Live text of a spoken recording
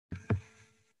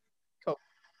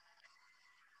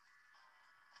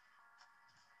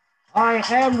I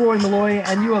am Roy Malloy,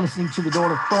 and you are listening to The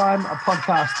Dawn of Crime, a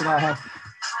podcast that I have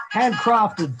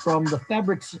handcrafted from the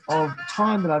fabrics of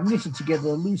time that I've knitted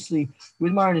together loosely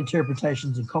with my own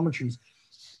interpretations and commentaries.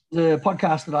 The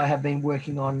podcast that I have been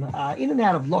working on in and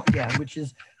out of lockdown, which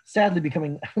is sadly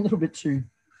becoming a little bit too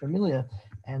familiar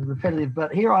and repetitive.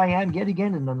 But here I am yet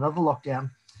again in another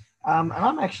lockdown. And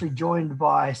I'm actually joined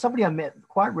by somebody I met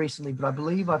quite recently, but I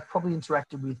believe I've probably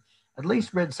interacted with, at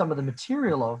least read some of the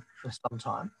material of for some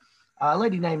time. A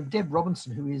lady named Deb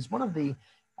Robinson, who is one of the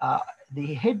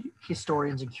head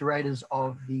historians and curators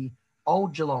of the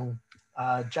Old Geelong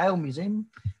Jail Museum.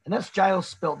 And that's jail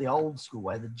spelt the old school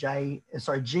way, I did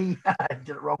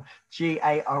it wrong,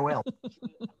 G-A-O-L.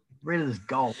 Read it as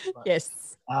gold.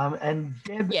 Yes. And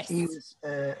Deb is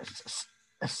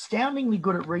astoundingly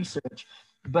good at research,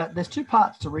 but there's two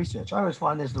parts to research. I always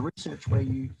find there's the research where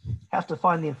you have to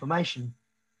find the information,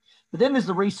 but then there's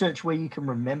the research where you can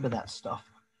remember that stuff.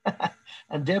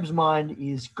 And Deb's mind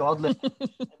is godless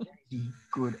and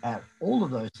good at all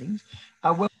of those things.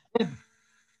 Well, Deb.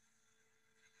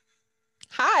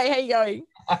 Hi, how you going?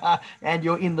 And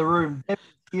you're in the room. Deb's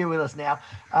here with us now.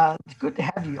 It's good to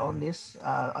have you on this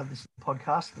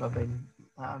podcast that I've been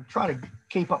trying to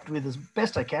keep up with as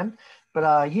best I can.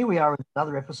 But here we are in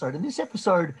another episode. And this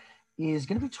episode is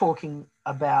going to be talking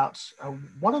about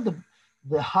one of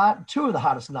two of the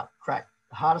hardest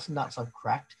nuts I've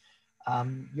cracked.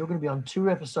 You're going to be on two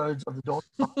episodes of the Dawn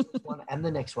one and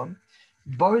the next one.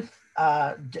 Both,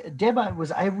 Deb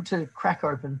was able to crack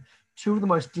open two of the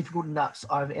most difficult nuts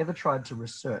I've ever tried to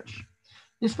research.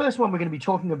 This first one we're going to be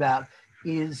talking about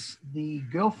is the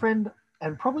girlfriend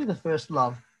and probably the first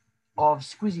love of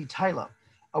Squizzy Taylor,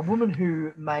 a woman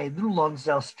who made Little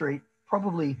Lonsdale Street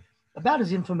probably about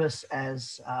as infamous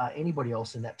as anybody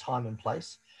else in that time and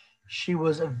place. She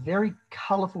was a very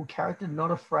colourful character,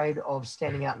 not afraid of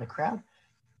standing out in a crowd.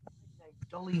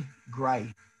 Dolly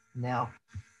Gray. Now,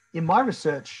 in my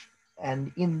research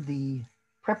and in the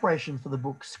preparation for the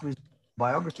book Squiz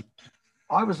biography,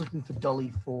 I was looking for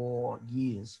Dolly for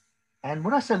years. And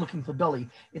when I say looking for Dolly,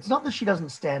 it's not that she doesn't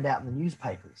stand out in the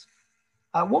newspapers.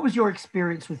 What was your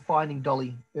experience with finding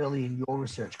Dolly early in your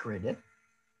research career, Deb?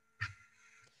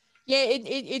 Yeah,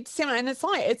 it's similar, and it's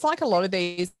like a lot of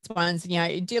these ones,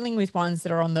 dealing with ones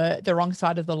that are on the wrong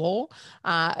side of the law.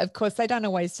 Of course, they don't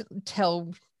always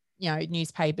tell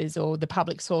newspapers or the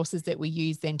public sources that we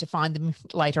use then to find them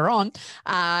later on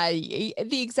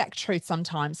the exact truth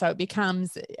sometimes. So it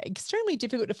becomes extremely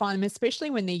difficult to find them, especially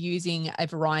when they're using a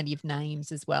variety of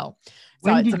names as well.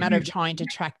 So it's a matter of trying to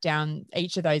track down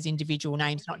each of those individual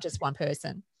names, not just one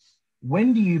person.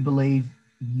 When do you believe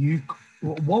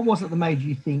what was it that made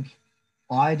you think,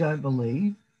 I don't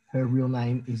believe her real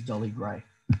name is Dolly Gray?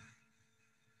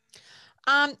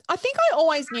 I think I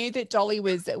always knew that Dolly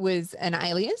was an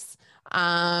alias.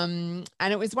 And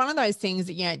it was one of those things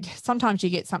that, sometimes you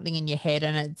get something in your head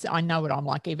and I know what I'm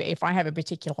like. If I have a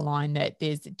particular line that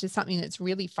there's just something that's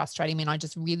really frustrating me and I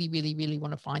just really, really, really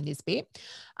want to find this bit,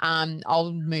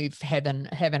 I'll move heaven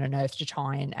and earth to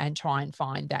try and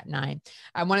find that name.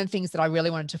 And one of the things that I really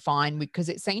wanted to find, because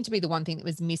it seemed to be the one thing that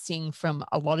was missing from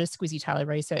a lot of Squizzy Taylor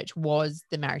research, was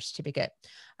the marriage certificate.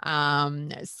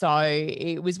 So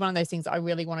it was one of those things I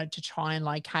really wanted to try and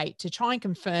locate, to try and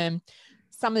confirm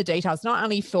some of the details, not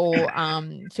only for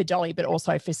Dolly, but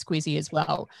also for Squizzy as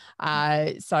well.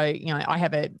 So, I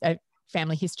have a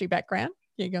family history background.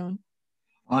 You're going.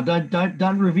 Oh,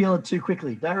 don't reveal it too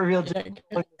quickly. Don't reveal it too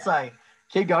quickly. Say,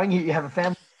 keep going. You have a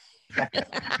family background.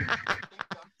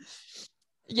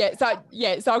 So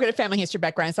I've got a family history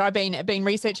background. So I've been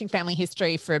researching family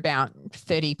history for about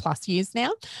 30 plus years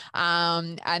now.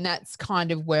 And that's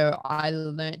kind of where I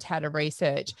learned how to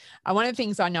research. One of the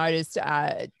things I noticed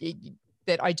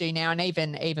that I do now, and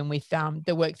even with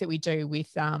the work that we do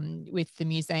with the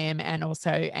museum and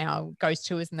also our ghost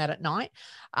tours and that at night,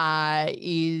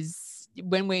 is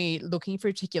when we're looking for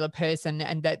a particular person,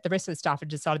 and that the rest of the staff have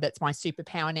decided that's my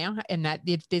superpower now, and that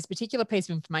if there's a particular piece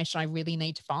of information I really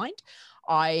need to find,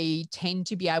 I tend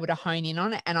to be able to hone in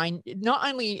on it. And I not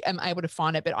only am able to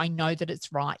find it, but I know that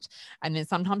it's right. And then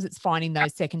sometimes it's finding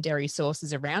those secondary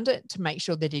sources around it to make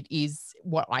sure that it is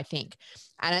what I think.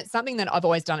 And it's something that I've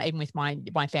always done, even with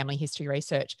my family history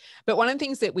research. But one of the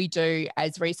things that we do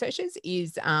as researchers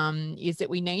is that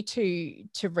we need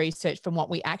to research from what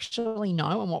we actually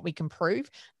know and what we can prove,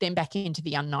 then back into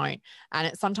the unknown. And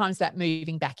it's sometimes that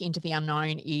moving back into the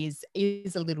unknown is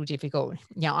a little difficult.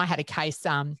 I had a case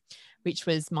which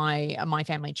was my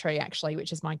family tree, actually,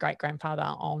 which is my great-grandfather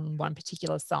on one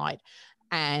particular side.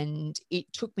 And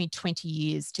it took me 20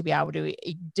 years to be able to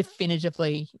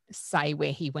definitively say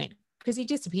where he went, because he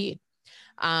disappeared.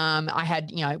 I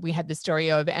had, we had the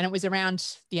story of, and it was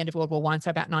around the end of World War I, so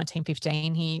about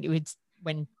 1915,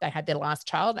 when they had their last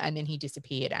child, and then he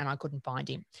disappeared and I couldn't find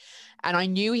him. And I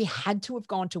knew he had to have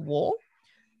gone to war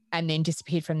and then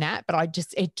disappeared from that. But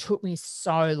it took me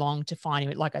so long to find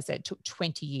him. Like I said, it took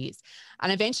 20 years.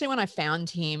 And eventually when I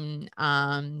found him,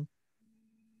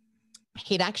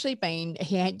 he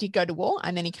did go to war,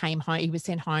 and then he came home. He was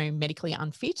sent home medically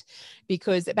unfit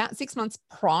because about 6 months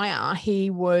prior, he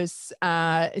was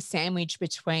sandwiched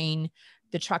between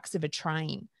the trucks of a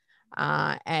train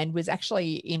and was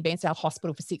actually in Bairnsdale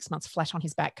Hospital for 6 months, flat on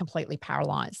his back, completely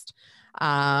paralysed.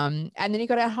 And then he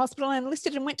got out of hospital and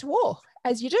enlisted and went to war,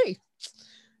 as you do.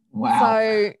 Wow.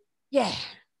 So, yeah.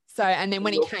 So, and then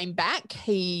when he came back,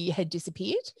 he had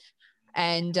disappeared.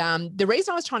 And the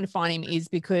reason I was trying to find him is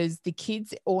because the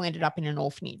kids all ended up in an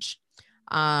orphanage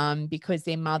because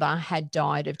their mother had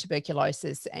died of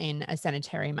tuberculosis in a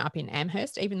sanitarium up in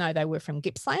Amherst. Even though they were from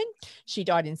Gippsland, she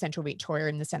died in central Victoria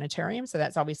in the sanitarium. So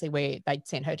that's obviously where they'd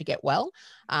sent her to get well.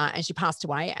 And she passed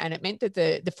away. And it meant that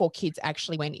the 4 kids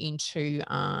actually went into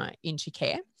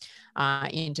care,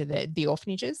 into the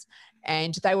orphanages.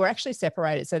 And they were actually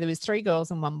separated. So there was 3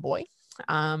 girls and 1 boy.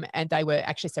 And they were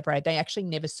actually separated. They actually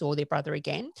never saw their brother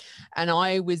again. And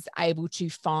I was able to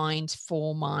find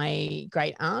for my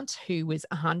great aunt, who was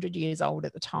 100 years old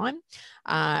at the time,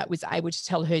 was able to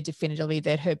tell her definitively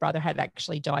that her brother had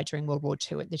actually died during World War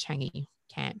II at the Changi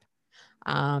camp.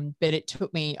 But it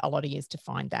took me a lot of years to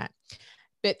find that.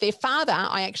 But their father,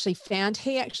 I actually found,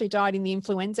 he actually died in the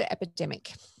influenza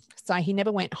epidemic. So he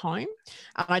never went home.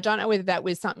 And I don't know whether that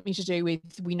was something to do with,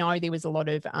 we know there was a lot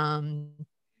of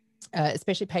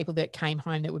especially people that came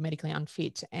home that were medically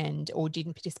unfit or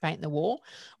didn't participate in the war.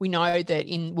 We know that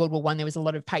in World War I, there was a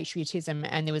lot of patriotism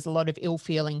and there was a lot of ill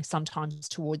feeling sometimes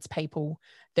towards people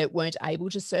that weren't able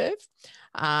to serve.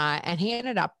 And he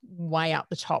ended up way up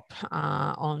the top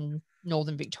on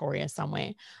northern Victoria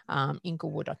somewhere,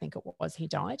 Inglewood, I think it was, he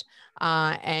died.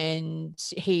 And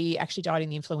he actually died in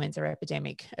the influenza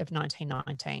epidemic of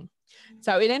 1919.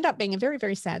 So it ended up being a very,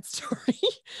 very sad story.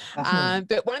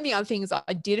 But one of the other things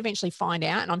I did eventually find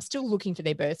out, and I'm still looking for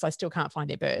their births, I still can't find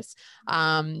their births,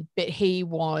 but he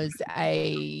was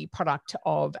a product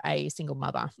of a single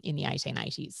mother in the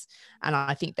 1880s. And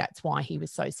I think that's why he was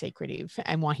so secretive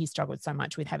and why he struggled so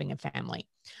much with having a family.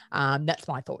 That's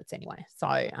my thoughts anyway.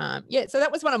 So so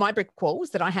that was one of my brick walls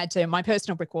that I had to, my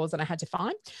personal brick walls that I had to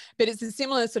find. But it's a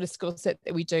similar sort of skill set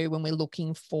that we do when we're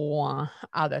looking for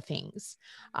other things.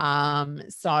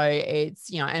 So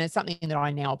it's, and it's something that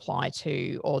I now apply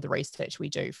to all the research we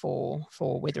do for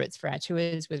whether it's for our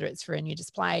tours, whether it's for a new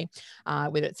display,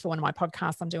 whether it's for one of my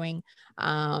podcasts I'm doing.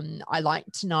 I like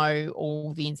to know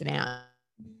all the ins and outs.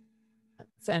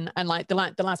 And like the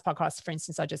last podcast, for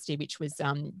instance, I just did, which was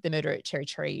the murder at Cherry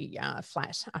Tree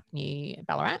flat up near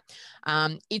Ballarat.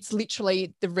 It's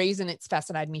literally, the reason it's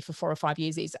fascinated me for 4 or 5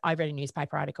 years is I read a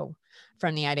newspaper article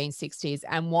from the 1860s.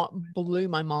 And what blew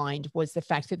my mind was the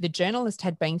fact that the journalist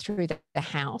had been through the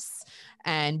house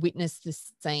and witnessed the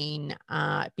scene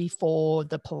before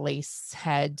the police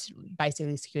had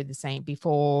basically secured the scene,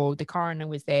 before the coroner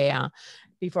was there,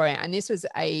 and this was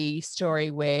a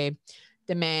story where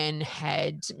the man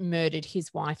had murdered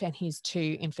his wife and his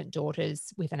 2 infant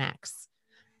daughters with an axe,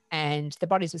 and the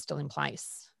bodies were still in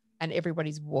place and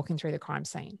everybody's walking through the crime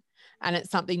scene. And it's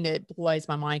something that blows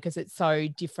my mind because it's so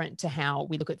different to how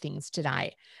we look at things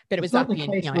today. But it was up in,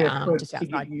 just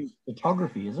outside. Used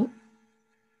photography, is it?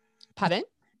 Pardon?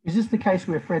 Is this the case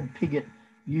where Fred Piggott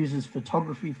uses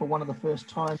photography for one of the first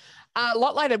times? A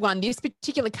lot later one. This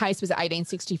particular case was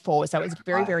 1864, so it was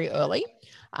very, very early.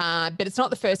 But it's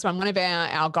not the first one. One of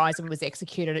our guys who was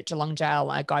executed at Geelong Jail,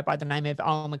 a guy by the name of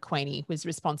Owen McQueenie, was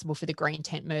responsible for the Green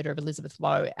Tent murder of Elizabeth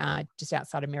Lowe just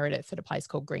outside of Meredith at a place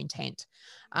called Green Tent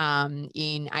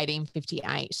in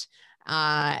 1858.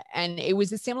 And it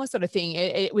was a similar sort of thing.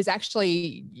 It was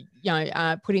actually,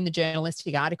 put in the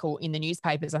journalistic article in the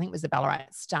newspapers, I think it was the Ballarat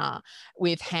Star,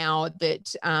 with how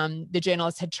that the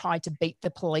journalists had tried to beat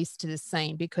the police to the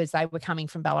scene because they were coming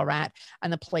from Ballarat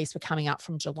and the police were coming up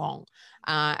from Geelong.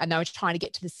 And they were trying to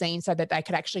get to the scene so that they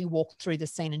could actually walk through the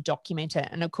scene and document it.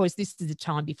 And of course, this is a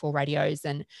time before radios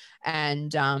and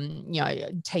TV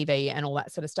and all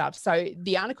that sort of stuff. So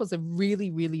the articles are really,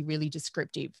 really, really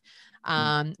descriptive.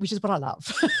 Which is what I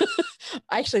love.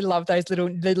 I actually love the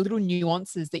little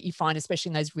nuances that you find, especially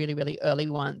in those really, really early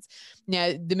ones.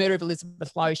 Now, the murder of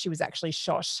Elizabeth Lowe, she was actually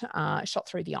shot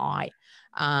through the eye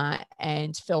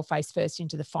and fell face first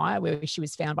into the fire, where she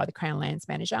was found by the Crown Lands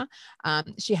manager.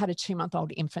 She had a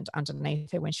 2-month-old infant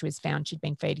underneath her when she was found. She'd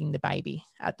been feeding the baby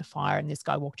at the fire, and this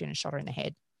guy walked in and shot her in the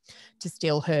head. to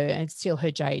steal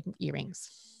her jade earrings.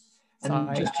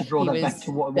 And So just to draw he that back was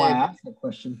to why I asked that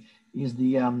question is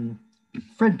the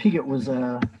Fred Piggott was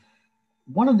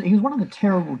one of the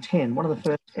terrible 10, one of the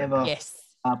first ever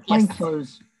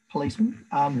plainclothes policemen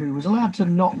who was allowed to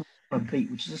not run a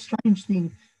beat, which is a strange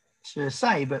thing to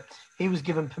say, but he was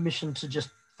given permission to just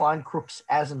find crooks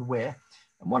as and where.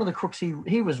 And one of the crooks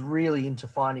he was really into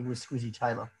finding was Squizzy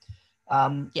Taylor.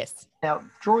 Now,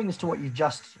 drawing this to what you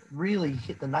just really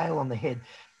hit the nail on the head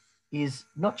is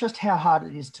not just how hard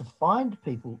it is to find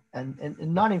people. And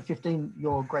in 1915,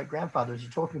 your great-grandfather, as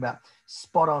you're talking about,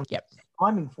 spot on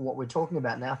timing for what we're talking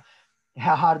about now,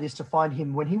 how hard it is to find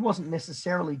him when he wasn't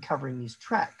necessarily covering his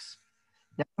tracks.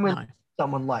 Now, when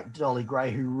someone like Dolly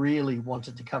Gray, who really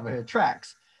wanted to cover her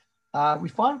tracks, we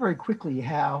find very quickly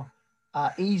how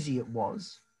easy it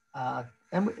was.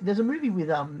 And there's a movie with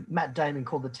Matt Damon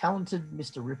called The Talented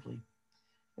Mr. Ripley.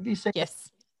 Have you seen it?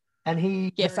 And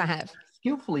he I have.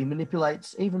 Skillfully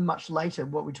manipulates, even much later,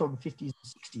 what we're talking 50s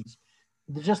and 60s,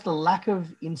 just the lack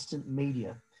of instant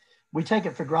media. We take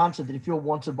it for granted that if you're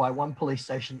wanted by one police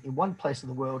station in one place of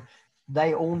the world,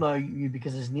 they all know you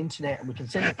because there's an internet and we can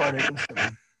send a photo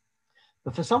instantly.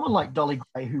 But for someone like Dolly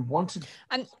Gray, who wanted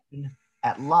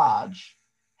at large,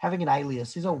 having an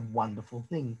alias is a wonderful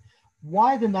thing.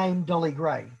 Why the name Dolly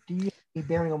Gray? Do you have any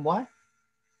bearing on why?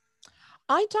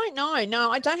 I don't know. No,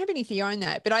 I don't have any theory on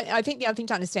that. But I think the other thing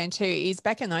to understand too is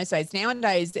back in those days,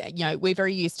 nowadays, we're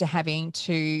very used to having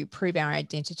to prove our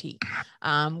identity,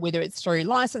 whether it's through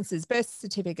licenses, birth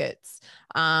certificates,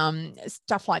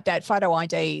 stuff like that, photo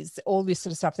IDs, all this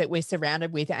sort of stuff that we're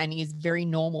surrounded with and is very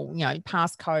normal,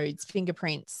 passcodes,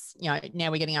 fingerprints,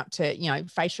 now we're getting up to,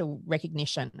 facial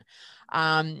recognition.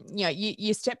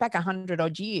 You step back 100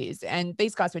 odd years and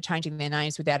these guys were changing their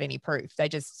names without any proof. They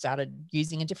just started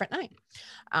using a different name.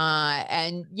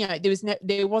 And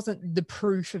there wasn't the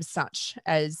proof of such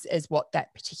as what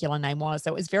that particular name was.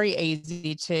 So it was very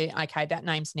easy to, okay, that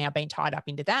name's now been tied up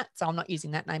into that. So I'm not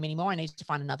using that name anymore. I need to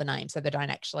find another name. So they don't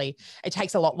actually, it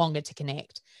takes a lot longer to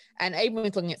connect. And even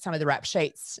with looking at some of the rap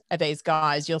sheets of these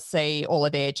guys, you'll see all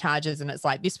of their charges and it's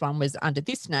like this one was under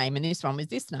this name and this one was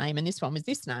this name and this one was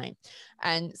this name.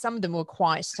 And some of them were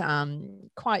quite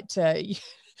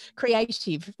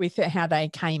creative with how they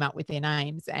came up with their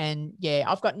names. And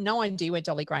I've got no idea where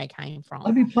Dolly Gray came from.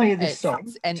 Let me play you this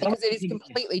song. And because it is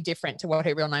completely different to what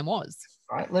her real name was.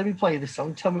 All right, let me play you this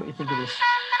song. Tell me what you think of this.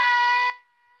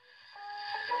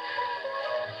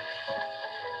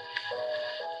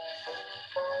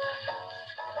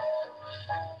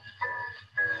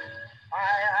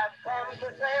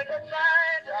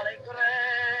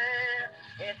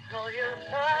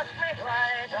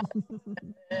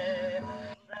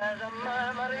 There's a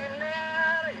murmur in the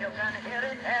air, you can hear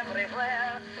it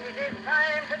everywhere. It is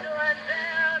time to do it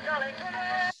there, Dolly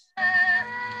Gray.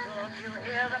 Don't you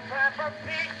hear the clap of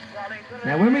feet, Dolly Gray?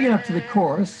 Now, when we get up to the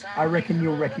chorus, I reckon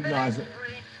you'll recognize it.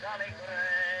 Dolly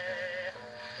Gray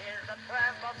is the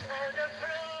tramp of soldiers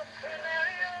through in their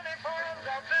uniforms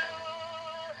of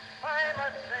blue. I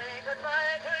must say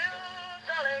goodbye to you,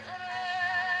 Dolly Gray.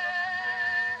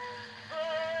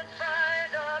 Goodbye,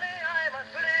 Dolly, I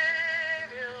must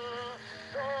leave you.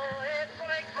 Though it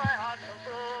breaks my heart to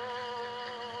go.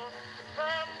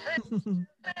 Something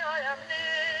I am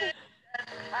needed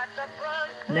at the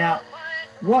front. Now,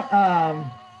 what?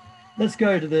 Let's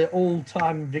go to the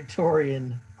all-time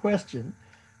Victorian question.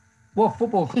 What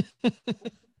football club?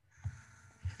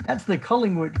 That's the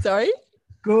Collingwood. Sorry?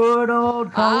 Good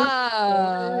old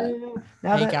Collingwood.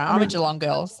 Now there you go. I'm a Geelong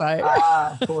girl, so.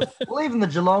 Of course. Well, even the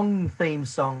Geelong theme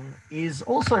song is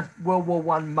also World War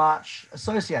I March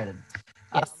associated.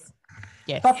 Yes.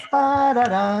 Yes.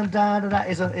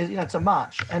 It's a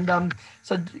march. And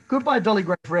so Goodbye Dolly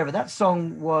Gray Forever, that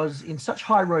song was in such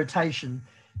high rotation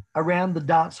around the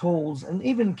dance halls and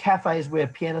even cafes where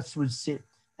pianists would sit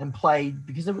and play,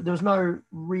 because there was no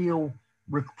real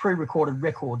pre-recorded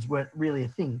records weren't really a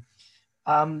thing.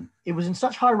 It was in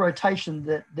such high rotation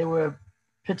that there were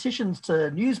petitions to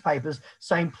newspapers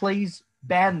saying, please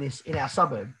ban this in our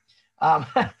suburb.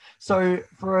 So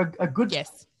for a good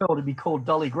girl to be called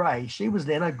Dolly Gray, she was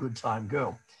then a good time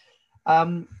girl.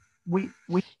 We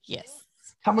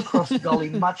come across Dolly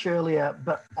much earlier,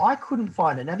 but I couldn't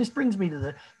find it. Now, this brings me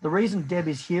to the reason Deb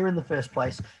is here in the first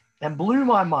place and blew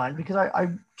my mind, because I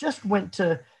just went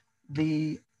to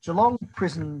the Geelong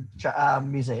Prison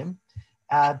Museum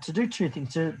to do two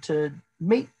things, to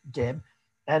meet Deb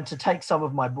and to take some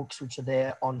of my books, which are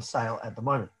there on sale at the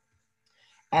moment.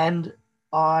 And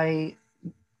we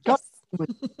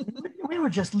were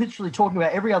just literally talking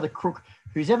about every other crook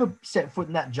who's ever set foot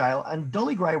in that jail, and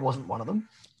Dolly Gray wasn't one of them.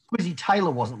 Squizzy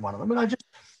Taylor wasn't one of them. And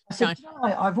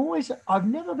I said, I've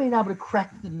never been able to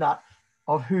crack the nut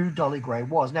of who Dolly Gray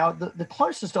was. Now, the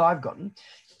closest I've gotten,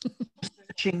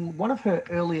 searching one of her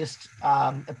earliest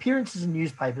appearances in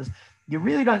newspapers, you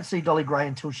really don't see Dolly Gray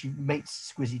until she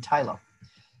meets Squizzy Taylor.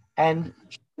 And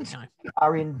she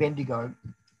are in Bendigo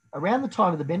around the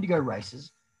time of the Bendigo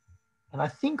races. And I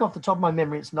think off the top of my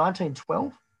memory, it's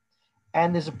 1912.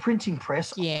 And there's a printing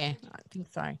press. Yeah, I think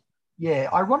so. Yeah,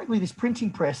 ironically, this printing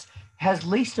press has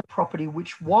leased a property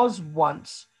which was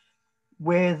once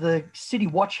where the City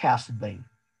Watch House had been.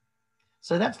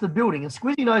 So that's the building, and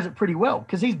Squizzy knows it pretty well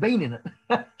because he's been in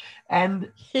it.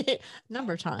 And a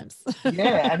number of times.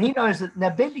 Yeah, and he knows that. Now,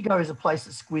 Bendigo is a place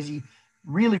that Squizzy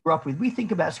really grew up with. We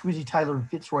think about Squizzy Taylor and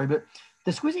Fitzroy, but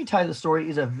the Squizzy Taylor story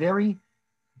is a very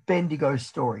Bendigo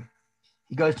story.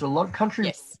 He goes to a lot of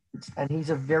country, and he's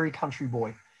a very country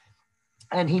boy.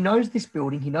 And he knows this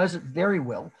building. He knows it very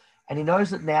well. And he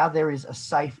knows that now there is a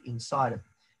safe inside it.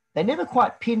 They never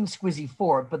quite pinned Squizzy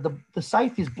for it, but the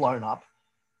safe is blown up.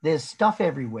 There's stuff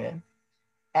everywhere.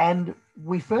 And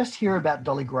we first hear about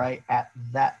Dolly Gray at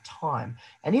that time.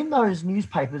 And in those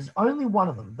newspapers, only one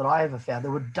of them that I ever found,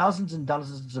 there were dozens and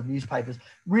dozens of newspapers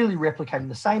really replicating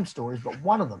the same stories, but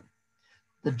one of them,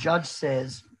 the judge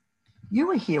says, "You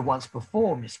were here once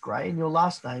before, Miss Gray, and your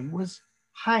last name was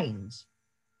Haynes."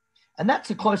 And that's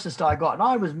the closest I got.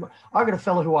 And I got a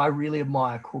fellow who I really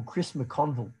admire called Chris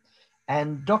McConville.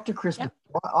 And Dr. Chris,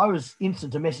 I was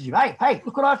instant to message him, hey,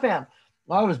 look what I found.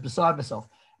 I was beside myself.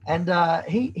 And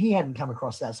he hadn't come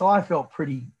across that. So I felt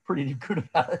pretty good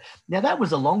about it. Now, that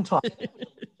was a long time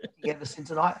ever since.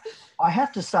 And I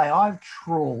have to say, I've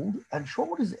trawled, and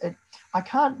trawled is, I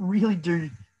can't really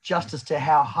do justice to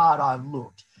how hard I've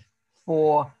looked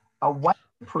for a way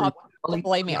to prove.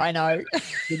 Believe me, I know.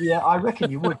 Yeah, I reckon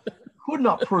you would. Could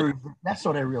not prove that's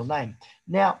not her real name.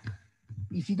 Now,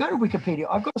 if you go to Wikipedia,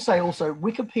 I've got to say also,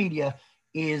 Wikipedia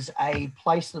is a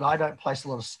place that I don't place a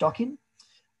lot of stock in.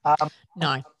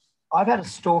 No. I've had a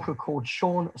stalker called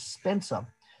Sean Spencer,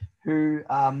 who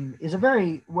is a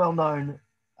very well-known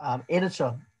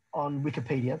editor on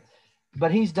Wikipedia,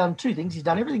 but he's done two things. He's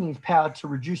done everything in his power to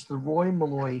reduce the Roy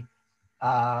Malloy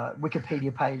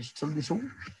Wikipedia page to little,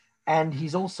 and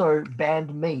he's also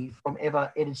banned me from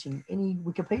ever editing any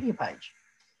Wikipedia page.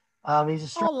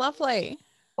 He's a lovely.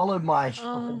 Followed my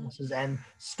performances and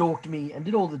stalked me and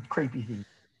did all the creepy things.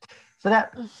 For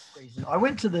that reason, I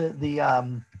went to the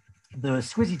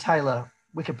Squizzy Taylor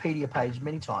Wikipedia page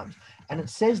many times, and it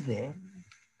says there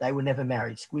they were never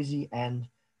married. Squizzy and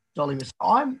Dolly was.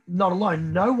 I'm not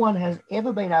alone. No one has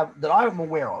ever been able, that I'm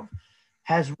aware of,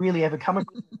 has really ever come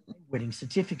across a wedding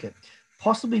certificate.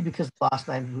 Possibly because the last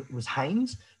name was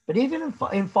Haynes, but even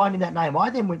in finding that name, I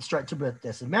then went straight to birth,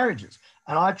 deaths, and marriages,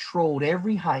 and I trawled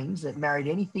every Haynes that married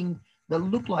anything that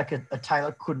looked like a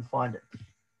Taylor, couldn't find it.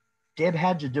 Deb,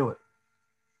 how'd you do it?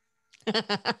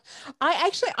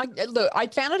 I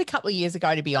found it a couple of years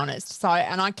ago, to be honest. So,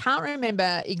 and I can't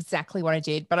remember exactly what I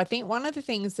did, but I think one of the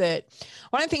things that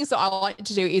I like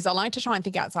to do is I like to try and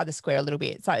think outside the square a little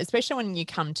bit. So, especially when you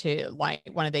come to like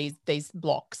one of these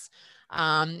blocks.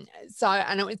 I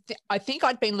think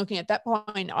I'd been looking at that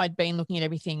point. I'd been looking at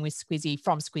everything with Squizzy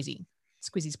from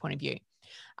Squizzy's point of view.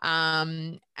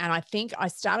 And I think I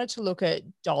started to look at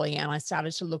Dolly, and I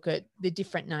started to look at the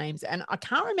different names, and I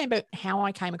can't remember how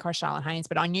I came across Charlotte Haynes,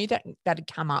 but I knew that had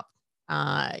come up,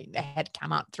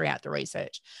 throughout the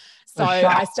research. So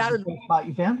I started. The first part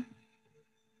you found?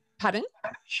 Pardon?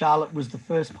 Charlotte was the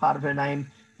first part of her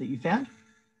name that you found?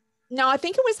 No, I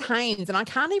think it was Haynes, and I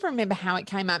can't even remember how it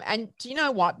came up. And do you know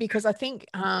what? Because I think,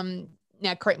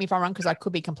 now correct me if I'm wrong, because I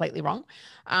could be completely wrong.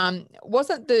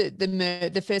 Wasn't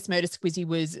the first murder Squizzy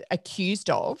was accused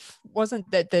of?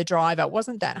 Wasn't that the driver?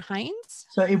 Wasn't that Haynes?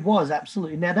 So it was,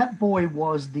 absolutely. Now that boy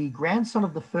was the grandson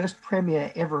of the first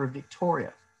premier ever of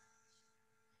Victoria.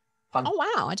 Fun. Oh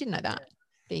wow, I didn't know that.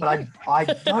 But I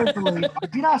don't believe. I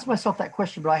did ask myself that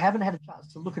question, but I haven't had a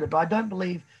chance to look at it. But I don't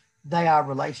believe they are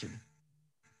related.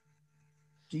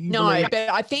 No, but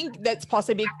I think that's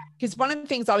possibly because one of the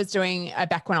things I was doing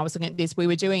back when I was looking at this, we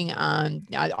were doing,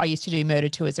 I used to do murder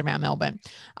tours around Melbourne.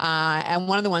 And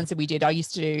one of the ones that we did, I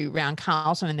used to do around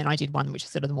Carlton, and then I did one which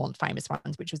is sort of the more famous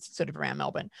ones, which was sort of around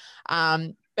Melbourne.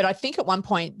 But I think at one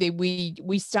point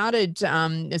we started,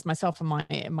 as myself and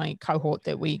my cohort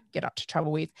that we get up to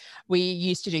trouble with, we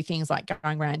used to do things like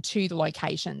going around to the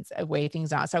locations of where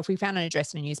things are. So if we found an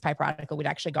address in a newspaper article, we'd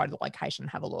actually go to the location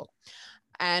and have a look.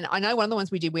 And I know one of the ones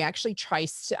we did, we actually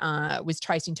was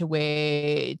traced into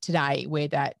where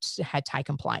that had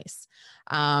taken place.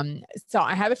 So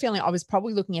I have a feeling I was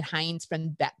probably looking at Haynes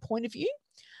from that point of view.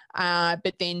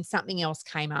 But then something else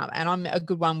came up, and I'm a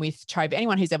good one with Trove.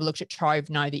 Anyone who's ever looked at Trove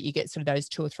know that you get sort of those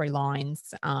 2 or 3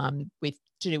 lines with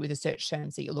to do with the search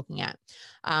terms that you're looking at.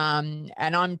 And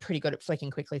I'm pretty good at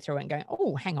flicking quickly through it and going,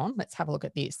 oh, hang on, let's have a look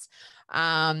at this.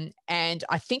 And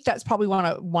I think that's probably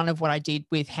one of what I did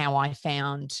with how I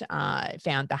found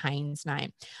the Haynes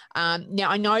name. Now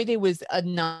I know there was a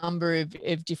number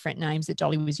of different names that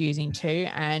Dolly was using too,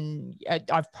 and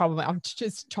I'm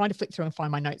just trying to flick through and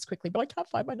find my notes quickly, but I can't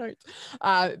find my notes.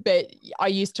 But I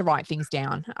used to write things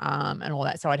down and all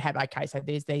that, so I'd have, okay, so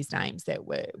there's these names that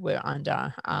were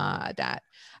under that.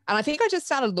 And I think I just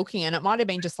started looking, and it might have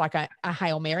been just like a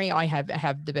Hail Mary. I have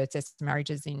the birth certificates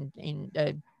marriages in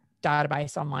a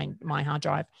database on my hard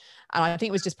drive. And I think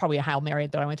it was just probably a Hail Mary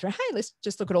that I went through. Hey, let's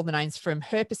just look at all the names from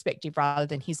her perspective rather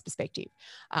than his perspective,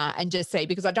 and just see,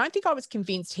 because I don't think I was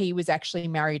convinced he was actually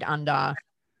married under,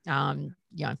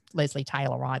 Leslie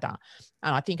Taylor either.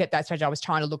 And I think at that stage I was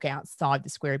trying to look outside the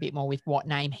square a bit more with what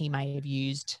name he may have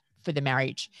used for the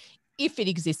marriage, if it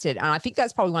existed. And I think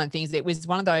that's probably one of the things. It was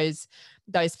one of those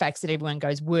facts that everyone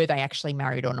goes, were they actually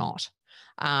married or not?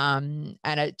 And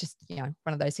it just, one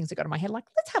of those things that got in my head, like,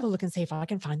 let's have a look and see if I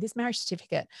can find this marriage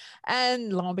certificate.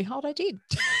 And lo and behold, I did.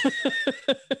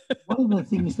 One of the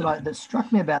things that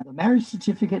struck me about the marriage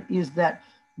certificate is that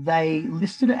they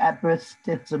listed it at births,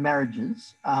 deaths, and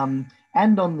marriages, and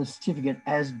on the certificate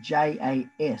as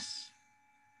JAS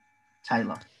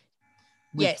Taylor.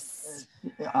 Yes.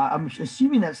 I'm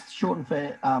assuming that's shortened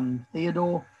for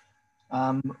Theodore,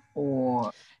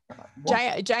 or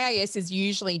JAS is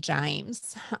usually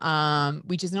James,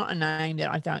 which is not a name that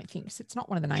I don't think, it's not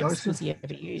one of the names he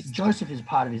ever used. Joseph is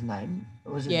part of his name.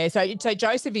 Yeah, so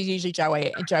Joseph is usually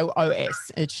Joe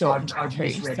OS. It's short too,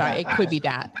 so that. It could be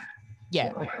that.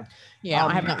 Yeah, okay. Yeah,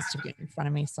 I have not the certificate in front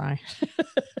of me, so.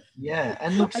 Yeah,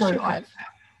 and look, so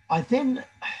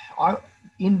I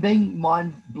in being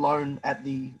mind blown at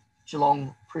the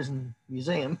Geelong Prison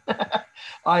Museum,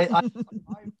 I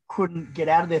couldn't get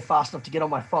out of there fast enough to get on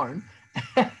my phone.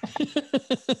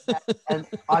 And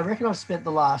I reckon I've spent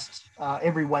the last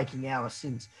every waking hour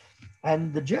since.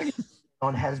 And the journey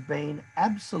on has been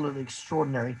absolutely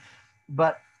extraordinary.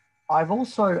 But I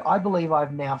believe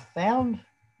I've now found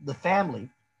the family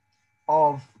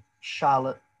of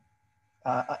Charlotte,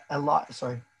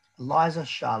 Eliza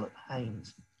Charlotte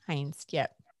Haynes. Haynes,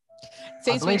 yep.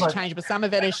 Seems to be interchangeable. Some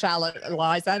of it is Charlotte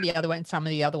Eliza, the other one, some of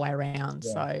the other way around.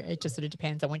 Yeah. So it just sort of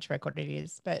depends on which record it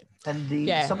is. But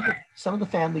some of the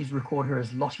families record her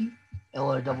as Lottie,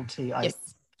 Lottia.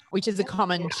 Yes, which is a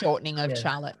common shortening of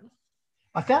Charlotte.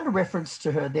 I found a reference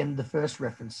to her. Then the first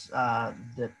reference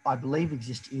that I believe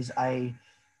exists is an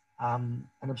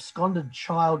absconded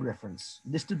child reference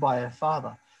listed by her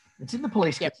father. It's in the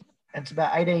police case. And it's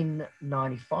about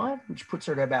 1895, which puts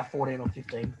her at about 14 or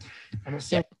 15. And it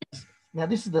says, now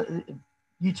this is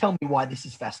you tell me why this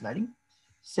is fascinating. It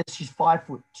says she's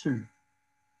 5'2".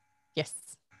 Yes.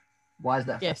 Why is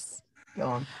that? Yes. Go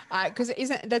on. Because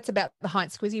that's about the height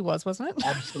Squizzy was, wasn't it?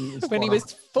 Absolutely. When he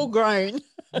was full grown.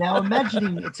 Now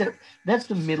imagining that's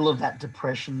the middle of that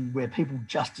depression where people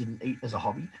just didn't eat as a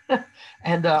hobby.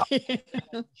 And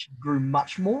she grew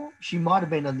much more. She might have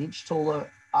been an inch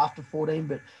taller after 14,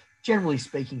 but generally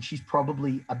speaking, she's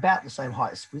probably about the same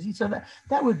height as Squizzy. So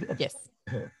that would be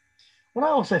her. What I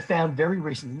also found very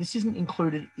recently, this isn't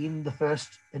included in the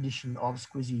first edition of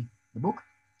Squizzy, the book,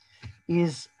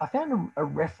 is I found a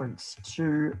reference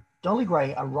to Dolly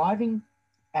Gray arriving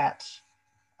at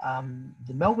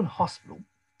the Melbourne Hospital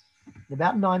in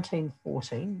about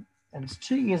 1914, and it's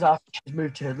 2 years after she's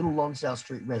moved to her little Lonsdale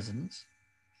Street residence.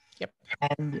 Yep.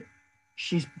 And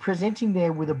she's presenting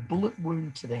there with a bullet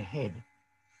wound to the head.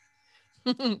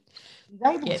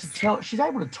 She's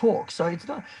able to talk, so it's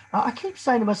not. I keep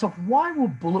saying to myself, why were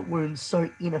bullet wounds so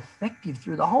ineffective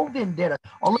through the whole vendetta?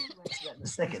 I'll let you answer that in a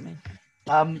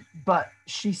second. But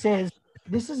she says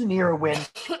this is an era when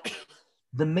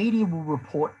the media will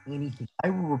report anything. They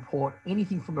will report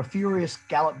anything from a furious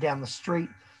gallop down the street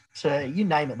to you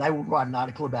name it. They will write an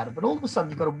article about it. But all of a sudden,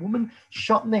 you've got a woman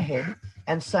shot in the head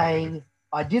and saying,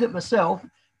 "I did it myself."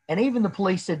 And even the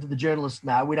police said to the journalist,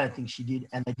 no, we don't think she did.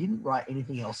 And they didn't write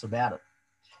anything else about it.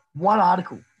 One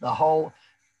article, the whole,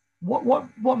 what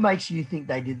makes you think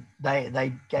they did?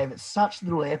 They gave it such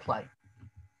little airplay.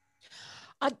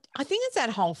 I think it's that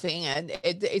whole thing. And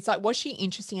it's like, was she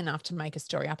interesting enough to make a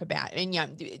story up about? And,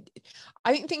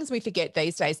 I think things we forget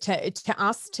these days, to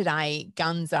us today,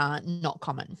 guns are not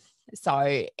common.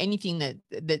 So anything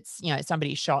that's,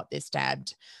 somebody shot, they're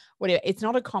stabbed, whatever, it's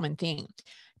not a common thing.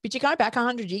 But you go back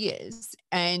 100 years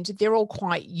and they're all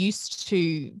quite used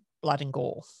to blood and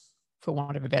gore. for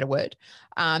want of a better word.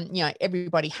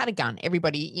 Everybody had a gun.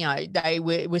 Everybody, they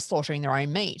were slaughtering their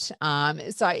own meat.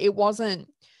 So it wasn't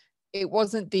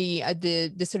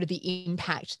the sort of the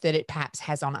impact that it perhaps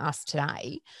has on us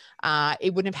today.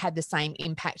 It wouldn't have had the same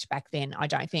impact back then, I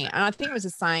don't think. And I think it was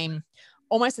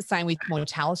almost the same with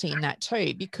mortality in that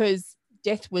too, because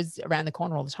death was around the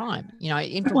corner all the time.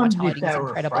 Infant mortality was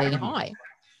incredibly high.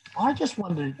 I just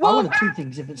wondered, Well, I wanted two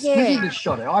things. If it's Squizzy that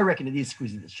shot her, I reckon it is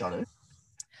Squizzy that shot her.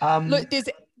 Look,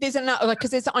 there's another,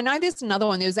 because I know there's another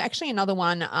one. There's actually another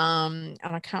one, and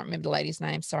I can't remember the lady's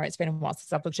name. Sorry, it's been a while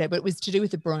since I've looked at it, but it was to do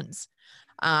with the Bruns.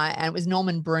 And it was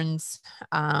Norman Brun's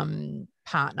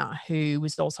partner, who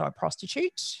was also a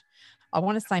prostitute. I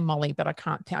want to say Molly, but I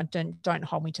can't. Don't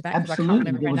hold me to that, because I can't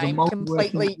remember her name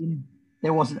completely.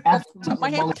 There was an absolute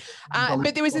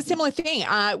but there was a similar thing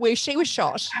where she was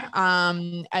shot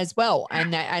as well,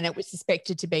 and it was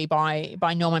suspected to be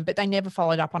by Norman, but they never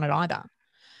followed up on it either.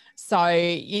 So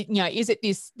is it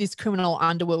this criminal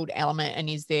underworld element, and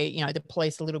is there the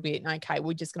police a little bit okay?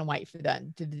 We're just going to wait for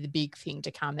the big thing to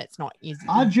come. That's not.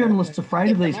 Are journalists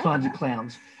afraid of these kinds of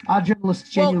clowns? Are journalists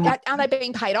genuinely? Well, are they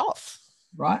being paid off?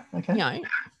 Right. Okay.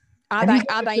 Are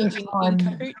they in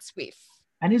cahoots with?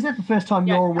 And is that the first time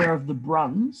you're aware of the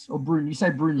Bruns or Brun? You say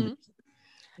Brun.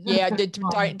 Yeah,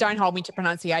 don't hold me to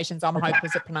pronunciations. I'm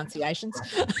hopeless at pronunciations.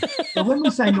 So when we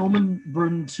say Norman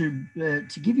Brun, to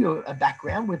give you a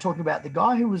background, we're talking about the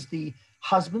guy who was the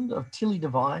husband of Tilly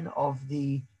Devine of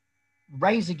the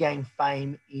Razor Gang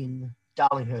fame in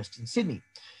Darlinghurst in Sydney.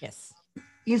 Yes.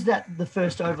 Is that the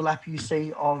first overlap you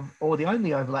see of, or the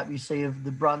only overlap you see of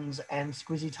the Bruns and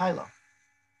Squizzy Taylor?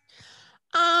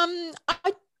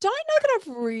 I don't know that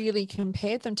I've really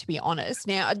compared them, to be honest.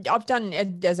 Now, I've done,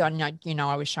 as I know,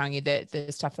 I was showing you the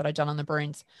stuff that I'd done on the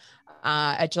Bruins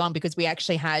at Geelong, because we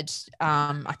actually had,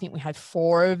 I think we had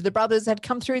 4 of the brothers had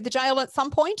come through the jail at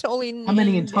some point. All in. How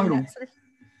many in total?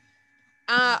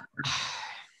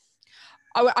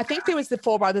 I think there was the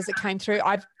 4 brothers that came through.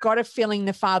 I've got a feeling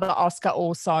the father, Oscar,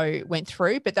 also went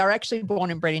through, but they were actually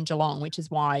born and bred in Geelong, which is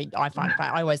why I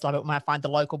always love it when I find the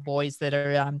local boys that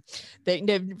are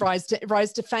that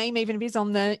rise to fame, even if he's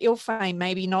on the ill fame,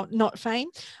 maybe not fame.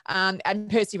 And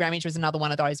Percy Ramage was another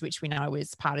one of those, which we know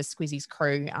was part of Squizzy's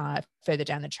crew further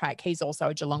down the track. He's also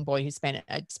a Geelong boy who spent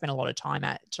a lot of time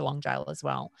at Geelong Jail as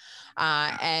well.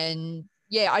 And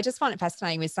yeah, I just find it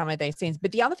fascinating with some of these things.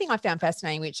 But the other thing I found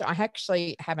fascinating, which I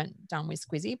actually haven't done with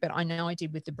Squizzy, but I know I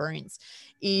did with the Bruins,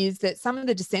 is that some of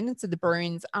the descendants of the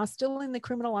Bruins are still in the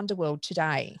criminal underworld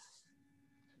today.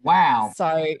 Wow.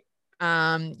 So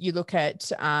you look at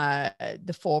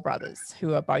the 4 brothers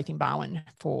who are both in Barwon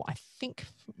for, I think,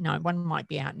 no, one might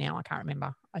be out now. I can't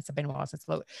remember. It's been a while since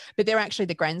I looked. But they're actually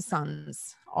the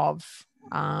grandsons of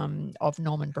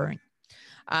Norman Brun.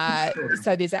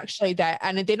 So there's actually that,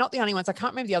 and they're not the only ones. I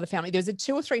can't remember the other family. There's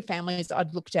 2 or 3 families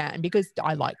I'd looked at, and because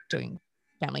I like doing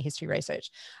family history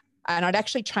research, and I'd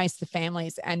actually traced the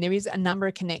families, and there is a number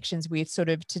of connections with sort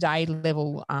of today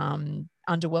level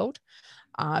underworld,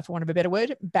 for want of a better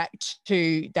word, back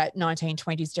to that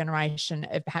 1920s generation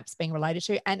of perhaps being related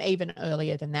to, and even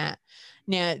earlier than that.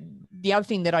 Now, the other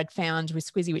thing that I'd found with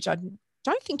Squizzy, which I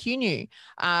don't think you knew,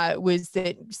 was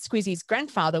that Squizzy's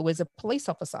grandfather was a police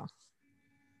officer,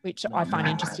 which I find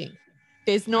interesting.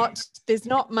 There's not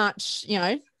much,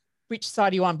 which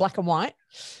side are you on, black and white?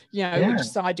 Which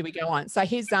side do we go on? So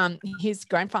his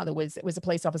grandfather was a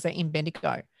police officer in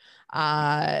Bendigo,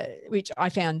 which I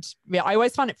found, I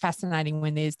always find it fascinating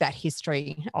when there's that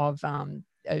history of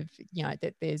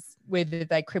that there's whether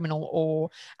they're criminal or,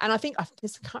 and I think I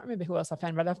can't remember who else I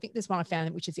found, but I think there's one I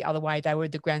found which is the other way. They were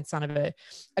the grandson of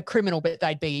a criminal, but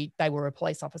they were a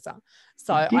police officer.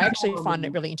 So I actually find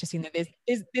it really interesting that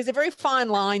there's a very fine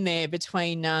line there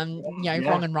between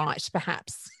wrong and right,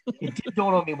 perhaps. It did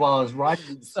dawn on me while I was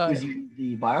writing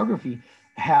the biography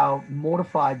how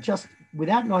mortified, just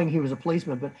without knowing he was a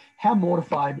policeman, but how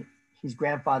mortified his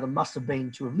grandfather must have been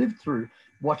to have lived through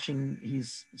watching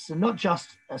so not just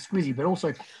Squizzy, but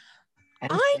also.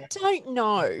 I don't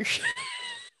know.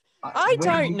 I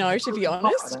don't know, to be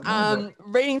honest.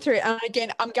 Reading through, and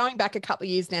again, I'm going back a couple of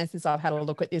years now since I've had a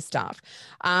look at this stuff.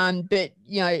 But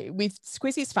with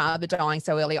Squizzy's father dying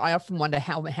so early, I often wonder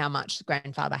how much the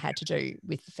grandfather had to do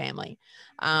with the family.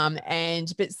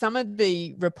 But some of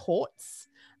the reports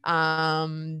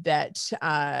that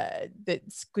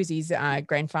Squizzy's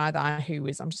grandfather, who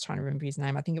was, I'm just trying to remember his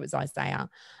name, I think it was Isaiah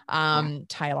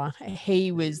Taylor,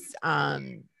 he was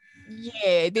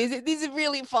there's a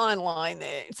really fine line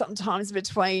there sometimes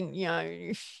between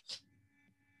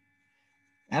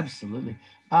Absolutely.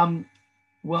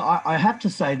 Well, I have to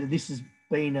say that this has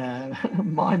been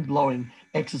mind-blowing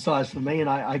exercise for me, and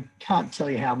I can't tell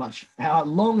you how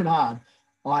long and hard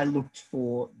I looked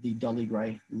for the Dolly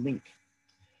Gray link.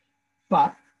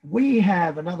 But we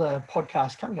have another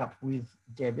podcast coming up with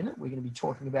Deb in it. We're going to be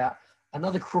talking about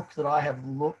another crook that I have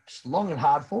looked long and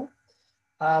hard for.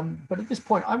 But at this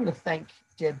point, I'm going to thank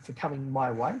Deb for coming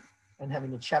my way and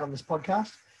having a chat on this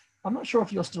podcast. I'm not sure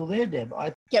if you're still there, Deb.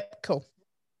 Yep, cool.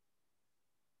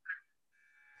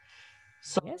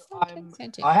 So Yes,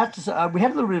 I have to say, we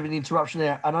had a little bit of an interruption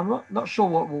there, and I'm not sure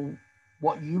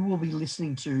what you will be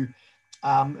listening to.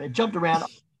 It jumped around,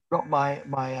 dropped my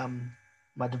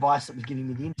device that was giving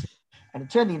me the internet, and it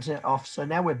turned the internet off. So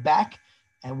now we're back,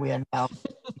 and we are now.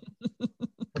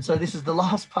 And so this is the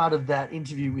last part of that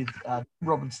interview with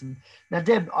Robinson. Now,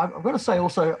 Deb, I've got to say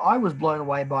also, I was blown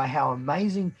away by how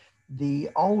amazing the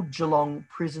old Geelong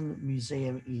Prison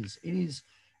Museum is. It is,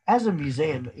 as a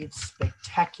museum, it's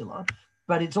spectacular,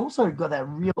 but it's also got that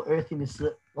real earthiness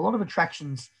that a lot of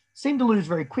attractions seem to lose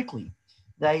very quickly.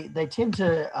 They tend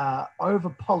to over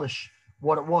polish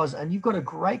what it was, and you've got a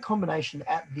great combination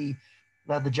at the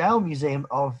jail museum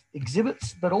of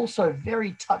exhibits, but also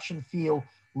very touch and feel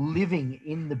living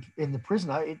in the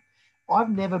prison. I've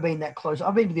never been that close.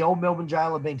 I've been to the old Melbourne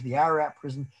jail. I've been to the Ararat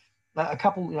prison, a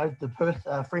couple, the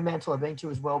Perth Fremantle I've been to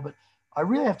as well. But I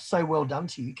really have to say, well done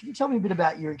to you. Can you tell me a bit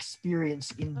about your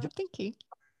experience in? Thank you.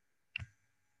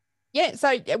 Yeah,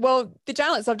 so, well, the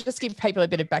jail itself, just to give people a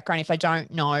bit of background if they don't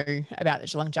know about the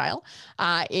Geelong jail,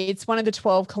 it's one of the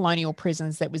 12 colonial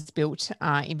prisons that was built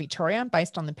in Victoria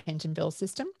based on the Pentonville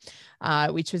system,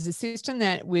 which was a system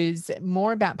that was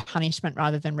more about punishment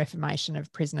rather than reformation of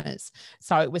prisoners.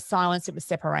 So it was silence, it was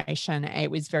separation,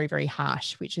 it was very, very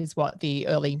harsh, which is what the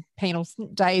early penal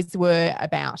days were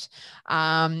about.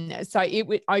 So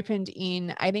it opened in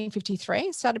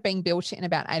 1853, started being built in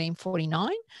about 1849.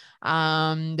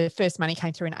 The first money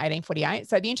came through in 1848.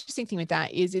 So the interesting thing with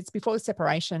that is it's before the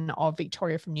separation of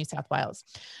Victoria from New South Wales,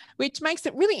 which makes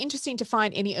it really interesting to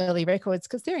find any early records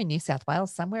because they're in New South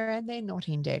Wales somewhere and they're not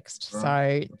indexed.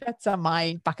 Right. So that's on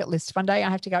my bucket list. One day I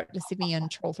have to go up to Sydney and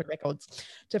trawl through records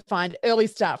to find early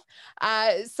stuff.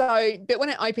 But when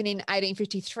it opened in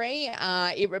 1853,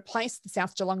 it replaced the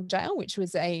South Geelong Jail, which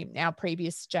was our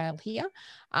previous jail here.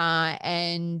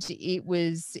 And it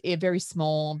was a very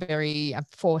small, very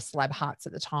 4 slab huts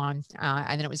at the time.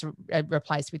 And then it was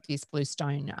replaced with this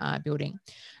bluestone building.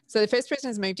 So the first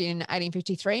prisoners moved in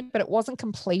 1853, but it wasn't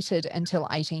completed until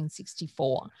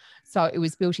 1864. So it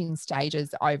was built in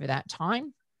stages over that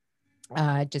time.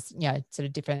 Sort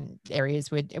of different areas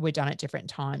were done at different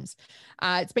times.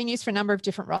 It's been used for a number of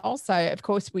different roles. So, of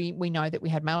course, we know that we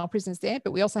had male prisoners there,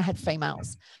 but we also had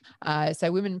females. So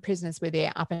women prisoners were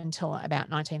there up until about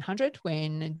 1900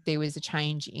 when there was a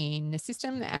change in the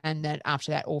system, and that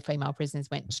after that, all female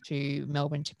prisoners went to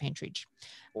Melbourne to Pentridge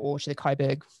or to the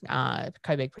Coburg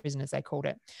prison, as they called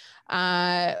it.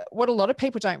 What a lot of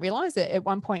people don't realise, that at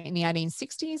one point in the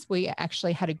 1860s, we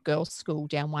actually had a girls' school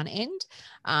down one end,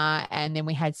 and then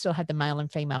we still had the male and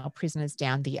female prisoners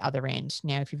down the other end.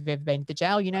 Now, if you've ever been to the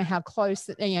jail, you know how close,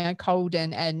 cold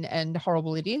and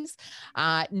horrible it is.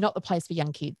 Not the place for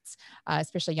young kids,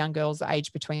 especially young girls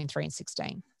aged between 3 and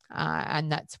 16. And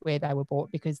that's where they were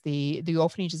bought, because the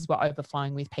orphanages were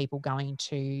overflowing with people going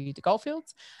to the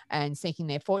goldfields and seeking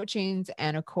their fortunes.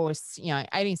 And of course,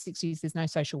 1860s, there's no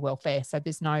social welfare, so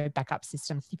there's no backup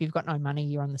system. If you've got no money,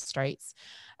 you're on the streets.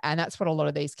 And that's what a lot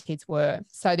of these kids were.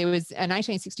 So there was an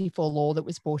 1864 law that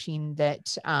was brought in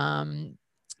that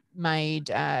made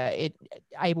it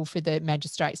able for the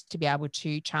magistrates to be able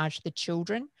to charge the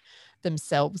children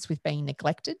themselves with being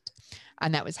neglected,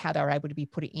 and that was how they were able to be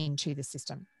put into the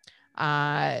system.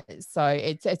 So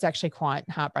it's actually quite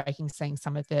heartbreaking seeing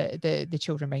some of the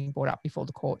children being brought up before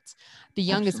the courts. The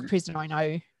youngest prisoner I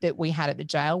know that we had at the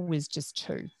jail was just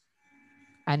 2,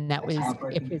 and that was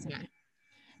a prisoner.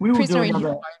 We will prisoner do in another,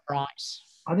 his own right.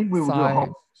 I think we will do a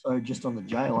whole episode just on the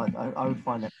jail. I would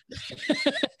find that.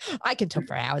 I can talk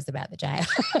for hours about the jail.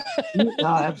 No,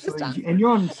 absolutely. And you're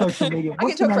on social media. I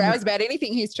can talk for hours about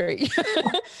anything history. So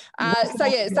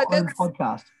that's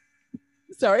podcast.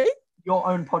 Sorry? Your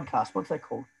own podcast. What's that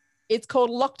called? It's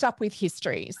called Locked Up with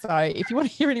History. So if you want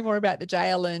to hear any more about the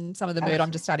jail and some of the murder,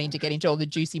 I'm just starting to get into all the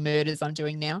juicy murders I'm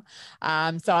doing now.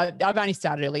 So I've only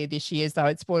started earlier this year, so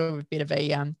it's sort of a bit of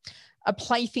a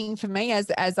plaything for me as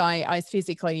I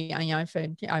physically,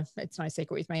 it's no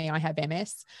secret with me, I have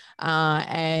MS,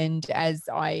 and as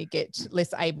I get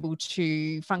less able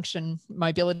to function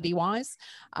mobility wise,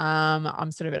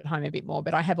 I'm sort of at home a bit more,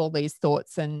 but I have all these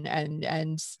thoughts and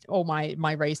all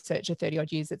my research of 30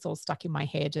 odd years, it's all stuck in my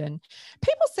head, and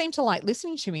people seem to like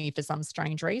listening to me for some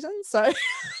strange reason. So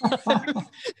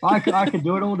I could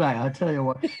do it all day. I tell you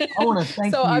what, I want to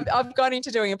thank so you. I've gone into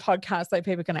doing a podcast so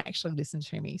people can actually listen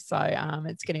to me. So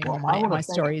it's getting all my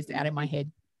stories out in my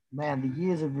head. Man, the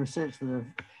years of research that have,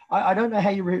 I don't know how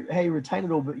you retain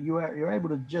it all, but you're able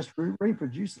to just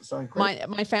reproduce it so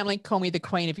incredible. My family call me the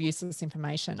queen of useless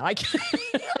information. I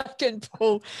can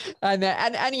pull, and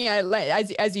you know,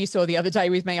 as you saw the other day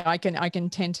with me, I can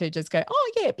tend to just go,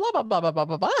 oh yeah, blah blah blah blah blah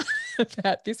blah blah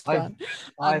about this one.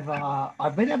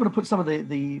 I've been able to put some of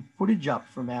the footage up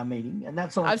from our meeting, and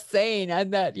that's all I've seen,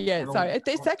 and that so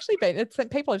it's actually been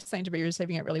people have seemed to be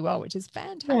receiving it really well, which is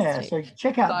fantastic. Yeah, so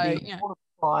check out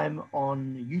Time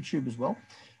on YouTube as well.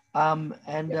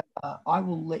 I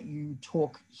will let you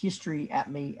talk history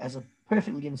at me as a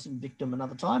perfectly innocent victim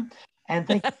another time. And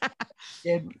thank you,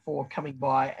 Deb, for coming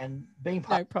by and being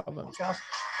part of the podcast.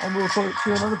 And we'll talk to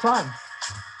you another time.